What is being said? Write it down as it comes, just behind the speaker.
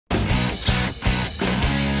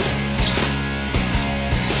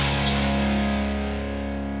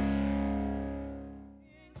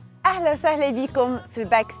أهلا وسهلا بكم في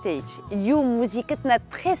الباك ستيج. اليوم موسيقتنا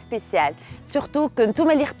تري سبيسيال، سورتو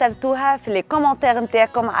كنتم اللي اخترتوها في لي كومنتير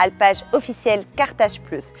نتاعكم على الباج اوفيسيال قرطاج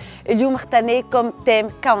بلس. اليوم اخترناكم تيم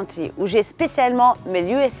كاونتري وجي سبيسيالمون من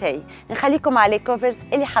اليو اس اي. نخليكم على كوفرز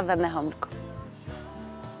اللي حضرناهم لكم.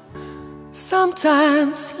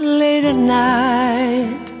 Sometimes late at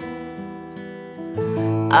night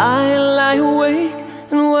I lie awake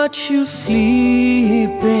and watch you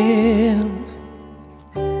sleeping.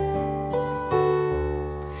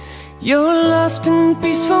 You're lost in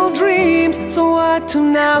peaceful dreams, so I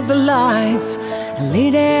tune out the lights and lay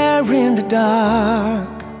there in the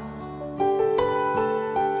dark.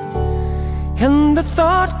 And the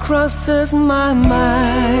thought crosses my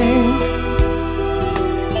mind,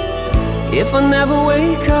 if I never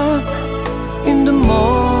wake up in the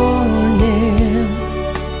morning,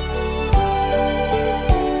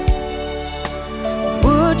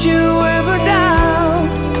 would you ever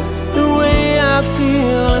doubt the way I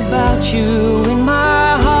feel about you in my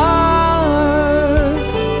heart?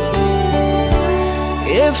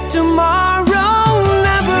 If tomorrow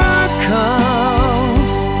never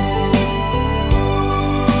comes,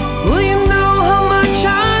 will you know how much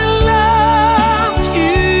I loved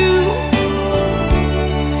you?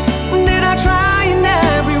 Did I try in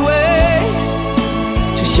every way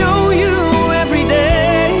to show you every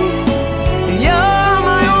day that you're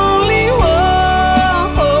my only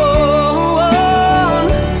one?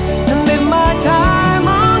 And if my time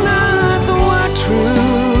on earth were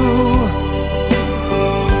true,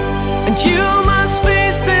 and you must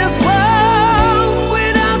face this world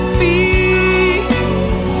without me,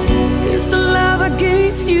 is the love I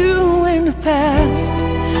gave you in the past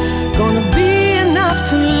gonna be enough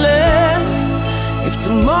to last if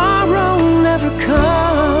tomorrow never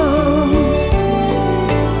comes?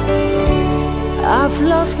 I've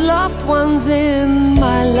lost loved ones in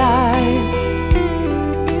my life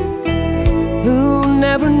who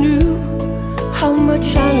never knew how much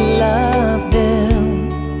I loved them.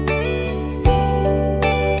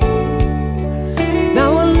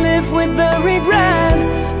 Now I live with the regret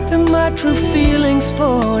that my true feelings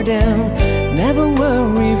for them never were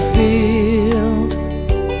revealed.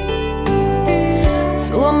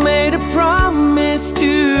 So I made a promise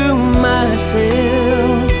to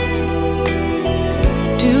myself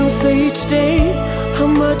to say each day how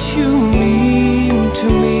much you mean to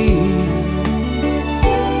me,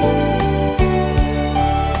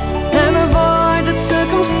 and avoid that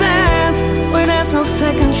circumstance where there's no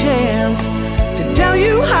second chance to tell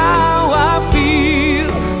you how I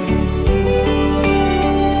feel.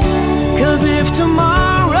 'Cause if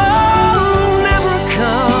tomorrow never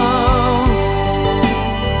comes,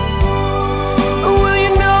 will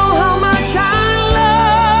you know how much I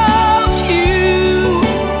loved you?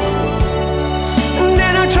 And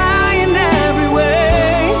then I try in every way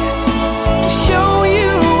to show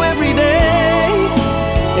you every day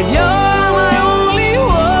that you're my only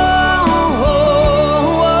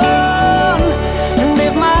one. And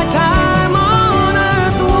if my time on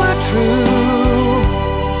earth were true,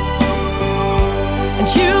 and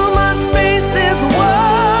you must face this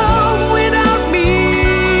world without me,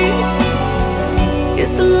 is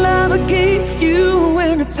the love I gave you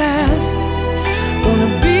in the past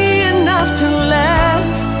gonna be enough to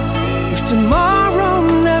last if tomorrow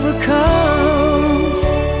never comes?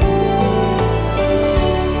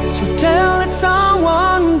 So tell it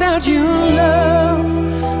someone that you love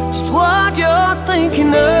just what you're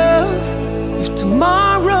thinking of if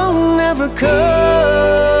tomorrow never comes.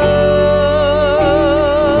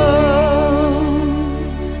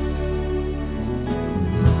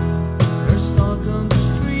 There's talk on the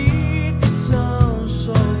street that sounds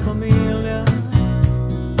so familiar.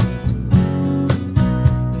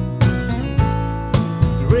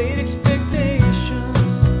 Great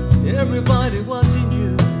expectations, everybody watching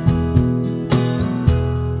you.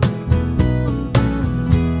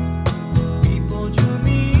 People you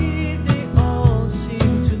meet, they all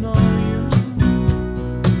seem to know you.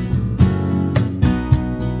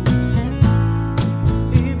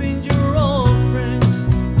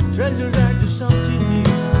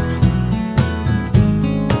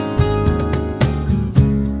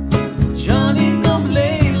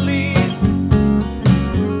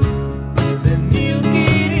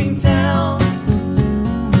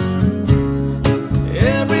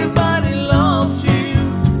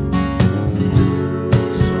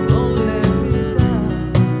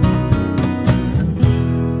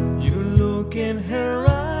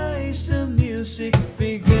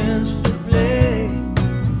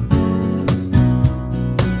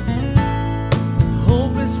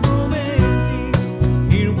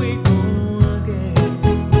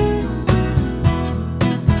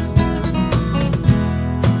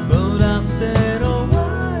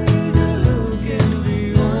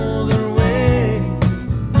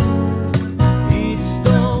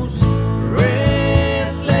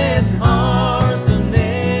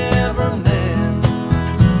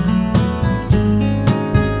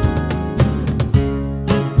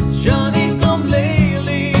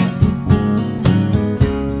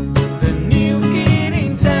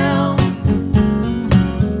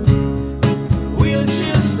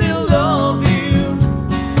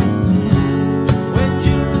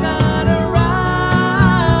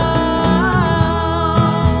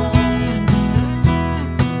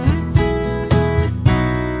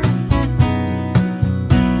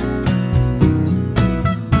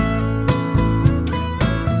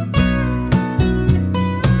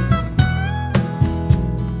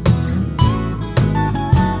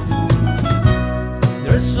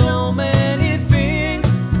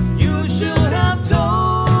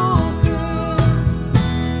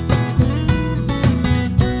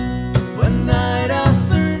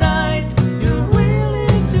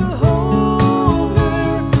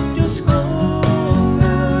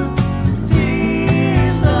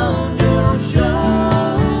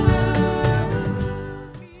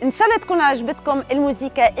 تكون عجبتكم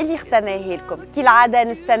الموسيقى اللي اخترناها لكم. كالعادة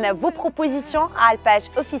نستنى فو بروبوزيسيون على الباج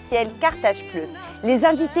اوفيسيال قرطاج بلس. لي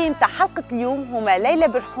زانفيتي نتاع حلقة اليوم هما ليلى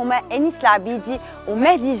برحومة، أنيس العبيدي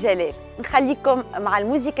ومهدي جلال. نخليكم مع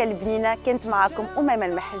الموسيقى البنينة. كنت معكم أميمة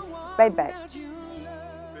المحرزي. باي باي.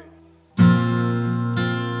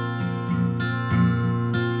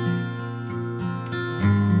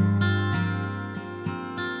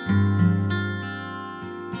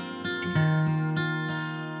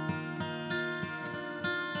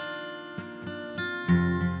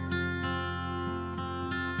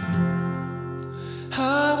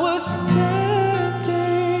 I was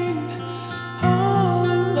standing all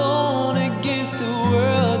alone against the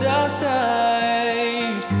world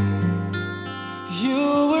outside. You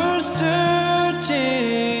were searching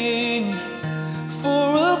for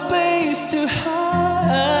a place to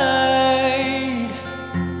hide,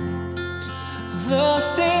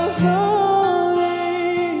 lost and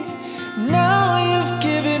lonely. Now you've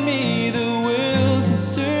given me the will to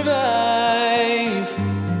survive.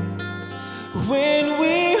 When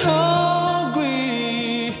we're hungry,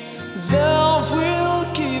 love will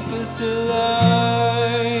keep us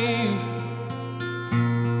alive.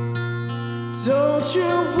 Don't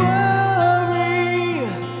you worry,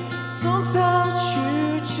 sometimes you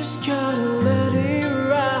just gotta let it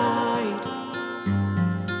ride.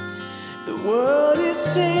 The world is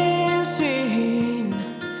changing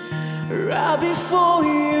right before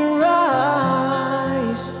your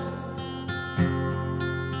eyes.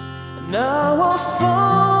 Now I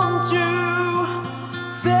found you,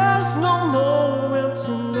 there's no more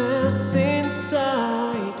emptiness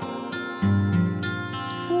inside.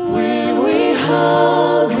 When we're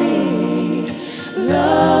hungry,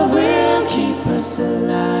 love will keep us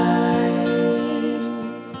alive.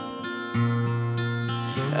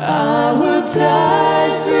 I will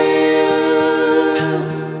die for you,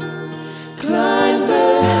 climb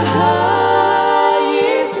the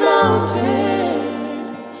highest mountain.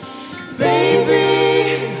 Baby,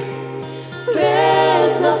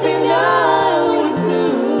 there's nothing I wouldn't do.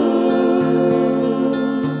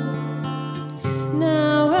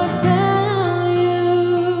 Now I found you,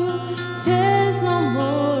 there's no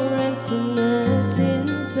more emptiness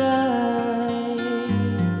inside.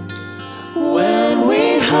 When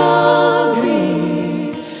we're hungry,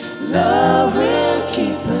 love will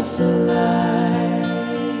keep us alive.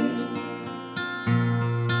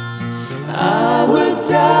 I would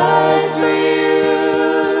die for you,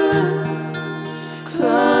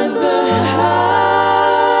 climb the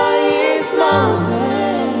highest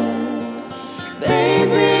mountain.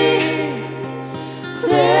 Baby,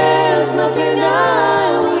 there's nothing I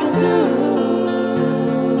wouldn't do.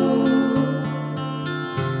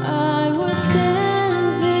 I was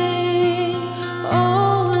standing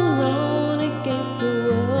all alone against the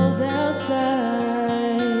world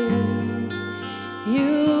outside.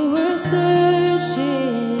 You were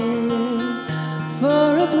searching for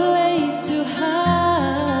a place to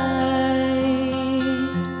hide,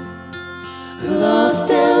 lost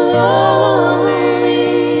and lonely.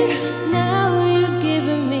 Now you've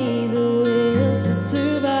given me the will to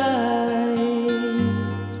survive.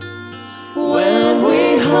 When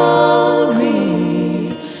we're hungry,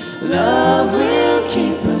 love will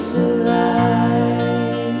keep us alive.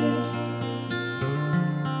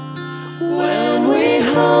 When we're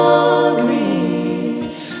hungry,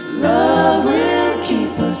 love will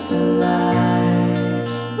keep us alive.